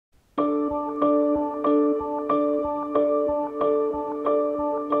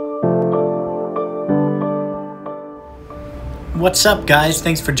What's up, guys?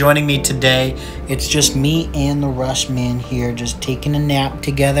 Thanks for joining me today. It's just me and the Rush Man here, just taking a nap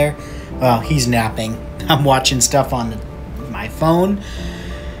together. Well, he's napping. I'm watching stuff on my phone.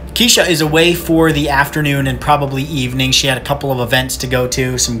 Keisha is away for the afternoon and probably evening. She had a couple of events to go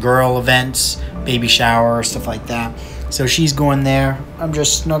to, some girl events, baby shower, stuff like that. So she's going there. I'm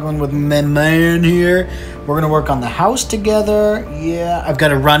just snuggling with my man here. We're going to work on the house together. Yeah, I've got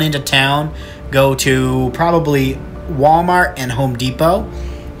to run into town, go to probably Walmart and Home Depot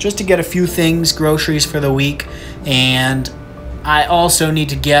just to get a few things, groceries for the week. And I also need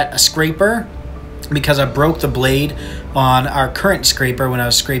to get a scraper because I broke the blade on our current scraper when I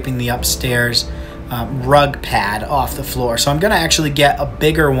was scraping the upstairs rug pad off the floor. So I'm going to actually get a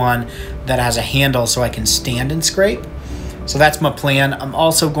bigger one that has a handle so I can stand and scrape. So that's my plan. I'm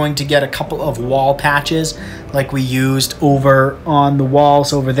also going to get a couple of wall patches like we used over on the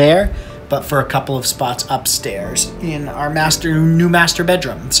walls over there, but for a couple of spots upstairs in our new master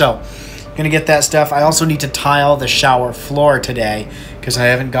bedroom. So gonna get that stuff. I also need to tile the shower floor today because I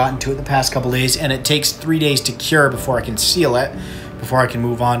haven't gotten to it the past couple days, and it takes 3 days to cure before I can seal it, before I can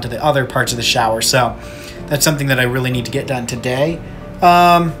move on to the other parts of the shower. So that's something that I really need to get done today.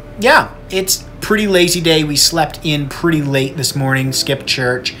 Yeah, it's pretty lazy day. We slept in pretty late this morning, skipped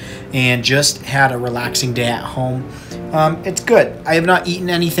church, and just had a relaxing day at home. It's good. I have not eaten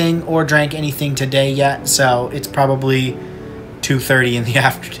anything or drank anything today yet, so it's probably 2:30 in the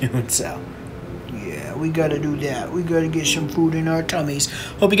afternoon. So yeah, we gotta do that. We gotta get some food in our tummies.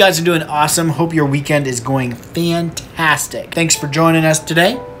 Hope you guys are doing awesome. Hope your weekend is going fantastic. Thanks for joining us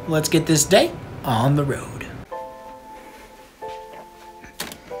today. Let's get this day on the road.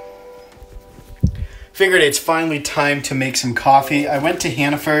 Figured it's finally time to make some coffee. I went to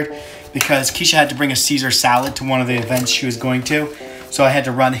Hannaford because Keisha had to bring a Caesar salad to one of the events she was going to. So I had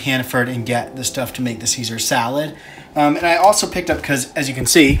to run Hannaford and get the stuff to make the Caesar salad. And I also picked up, because as you can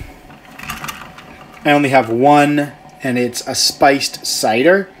see, I only have one, and it's a spiced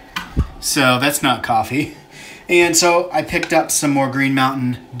cider. So that's not coffee. And so I picked up some more Green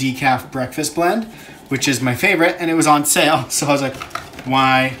Mountain decaf breakfast blend, which is my favorite, and it was on sale. So I was like,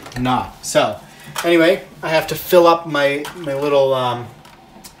 why not? So anyway, I have to fill up my little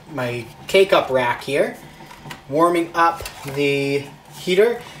my K-Cup rack here, warming up the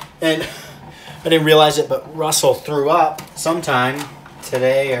heater. And I didn't realize it, but Russell threw up sometime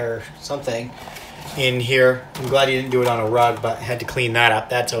today or something in here. I'm glad he didn't do it on a rug, but I had to clean that up.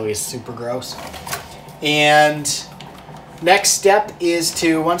 That's always super gross. And next step is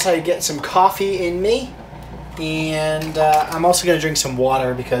to, once I get some coffee in me, and I'm also going to drink some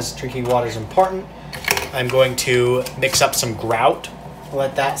water because drinking water is important. I'm going to mix up some grout,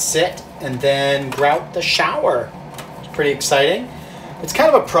 let that sit, and then grout the shower. It's pretty exciting. It's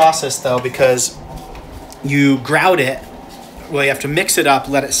kind of a process though, because you grout it. Well, you have to mix it up,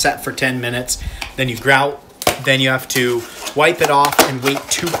 let it set for 10 minutes, then you grout, then you have to wipe it off and wait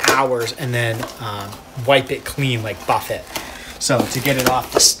 2 hours, and then wipe it clean, like buff it. So to get it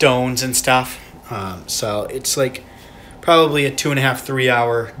off the stones and stuff. So it's like probably a 2.5, 3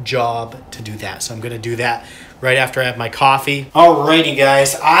 hour job to do that. So I'm going to do that right after I have my coffee. Alrighty,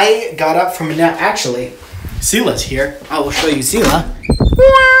 guys. I got up from a nap. Actually, Sela's here. I will show you Sela.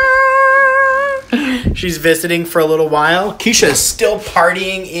 She's visiting for a little while. Keisha is still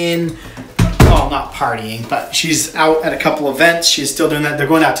partying in, well, not partying, but she's out at a couple events. She's still doing that. They're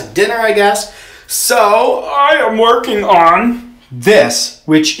going out to dinner, I guess. So I am working on this,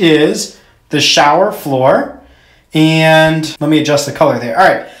 which is the shower floor. And let me adjust the color there. All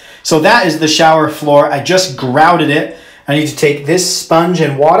right, so that is the shower floor. I just grouted it. I need to take this sponge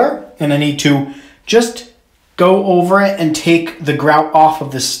and water, and I need to just go over it and take the grout off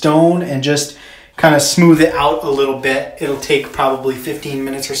of the stone and just kind of smooth it out a little bit. It'll take probably 15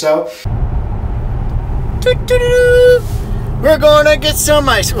 minutes or so. We're gonna get some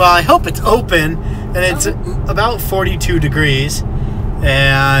ice. Well, I hope it's open, and it's about 42 degrees.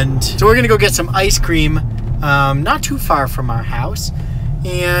 And so we're gonna go get some ice cream not too far from our house,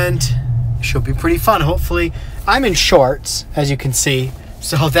 and it should be pretty fun. Hopefully, I'm in shorts, as you can see,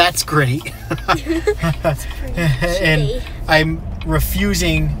 so that's great. That's and I'm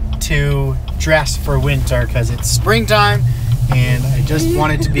refusing to dress for winter because it's springtime, and I just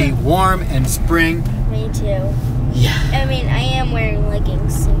want it to be warm and spring. Me too. Yeah. I mean, I am wearing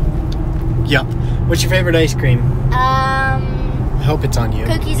leggings soon. Yep. What's your favorite ice cream? I hope it's on you.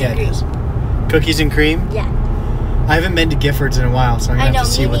 Cookies and cream. It is. Cookies and cream? Yeah. I haven't been to Giffords in a while, so I'm going to have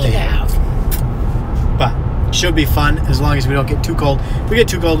to see what they have. But it should be fun as long as we don't get too cold. If we get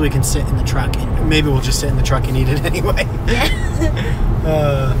too cold, we can sit in the truck. And maybe we'll just sit in the truck and eat it anyway. Yeah.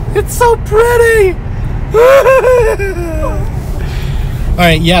 It's so pretty! All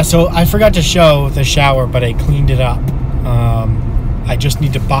right, yeah, so I forgot to show the shower, but I cleaned it up. I just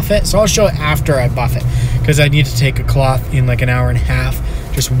need to buff it. So I'll show it after I buff it because I need to take a cloth in like an hour and a half,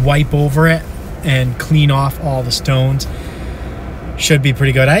 just wipe over it and clean off all the stones. Should be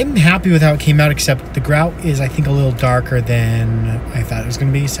pretty good. I'm happy with how it came out, except the grout is, I think, a little darker than I thought it was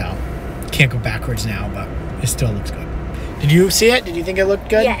going to be. So can't go backwards now, but it still looks good. Did you see it? Did you think it looked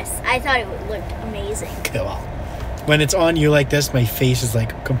good? Yes, I thought it looked amazing. Cool. When it's on you like this, my face is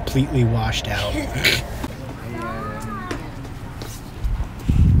like completely washed out.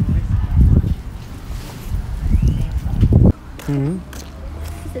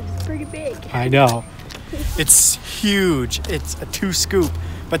 It's pretty big. I know. It's huge. It's a 2 scoop.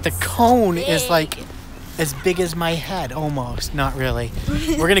 But the cone is like as big as my head almost. Not really.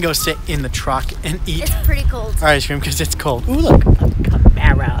 We're going to go sit in the truck and eat It's pretty cold. our ice cream because it's cold. Ooh, look. A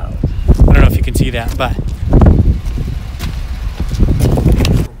Camaro. I don't know if you can see that, but...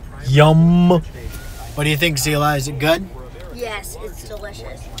 Yum. What do you think, Zila? Is it good? Yes, it's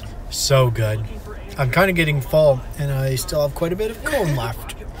delicious. So good. I'm kind of getting full, and I still have quite a bit of cone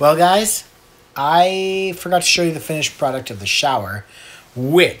left. Well, guys, I forgot to show you the finished product of the shower,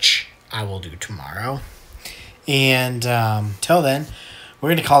 which I will do tomorrow. And till then, we're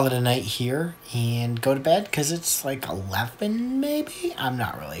going to call it a night here and go to bed because it's like 11 maybe? I'm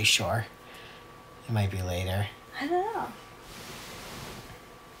not really sure. It might be later. I don't know.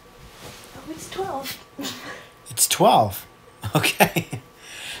 Oh, it's 12. It's 12. Okay.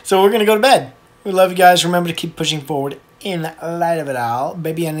 So we're going to go to bed. We love you guys. Remember to keep pushing forward in light of it all.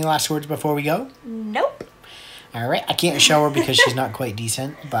 Baby, any last words before we go? Nope. All right. I can't show her because she's not quite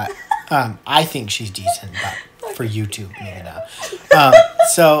decent, but I think she's decent, but for YouTube, maybe not.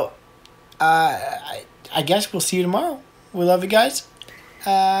 I guess we'll see you tomorrow. We love you guys.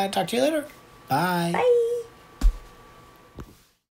 Talk to you later. Bye. Bye.